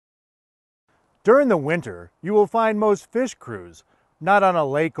During the winter, you will find most fish crews not on a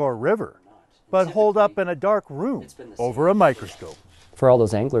lake or river, but holed up in a dark room over a microscope. For all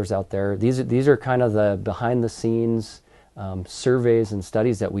those anglers out there, these are kind of the behind the scenes surveys and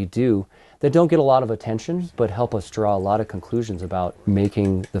studies that we do that don't get a lot of attention, but help us draw a lot of conclusions about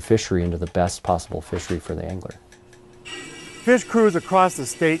making the fishery into the best possible fishery for the angler. Fish crews across the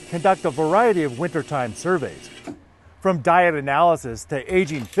state conduct a variety of wintertime surveys, from diet analysis to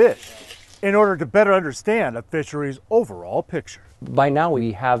aging fish, in order to better understand a fishery's overall picture. By now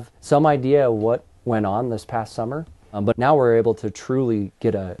we have some idea of what went on this past summer, but now we're able to truly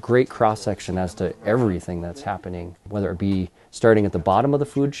get a great cross-section as to everything that's happening, whether it be starting at the bottom of the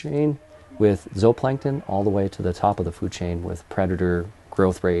food chain with zooplankton all the way to the top of the food chain with predator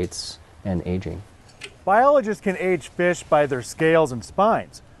growth rates and aging. Biologists can age fish by their scales and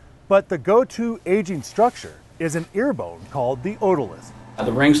spines, but the go-to aging structure is an ear bone called the otolith.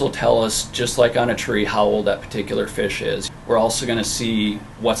 The rings will tell us, just like on a tree, how old that particular fish is. We're also going to see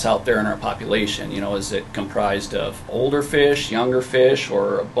what's out there in our population. You know, is it comprised of older fish, younger fish,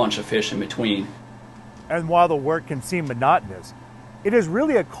 or a bunch of fish in between? And while the work can seem monotonous, it is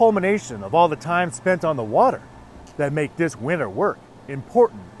really a culmination of all the time spent on the water that make this winter work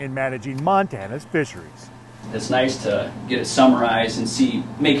important in managing Montana's fisheries. It's nice to get it summarized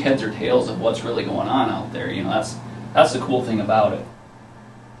and make heads or tails of what's really going on out there. You know, that's the cool thing about it.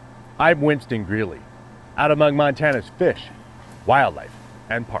 I'm Winston Greeley, out among Montana's fish, wildlife,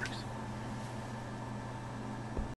 and parks.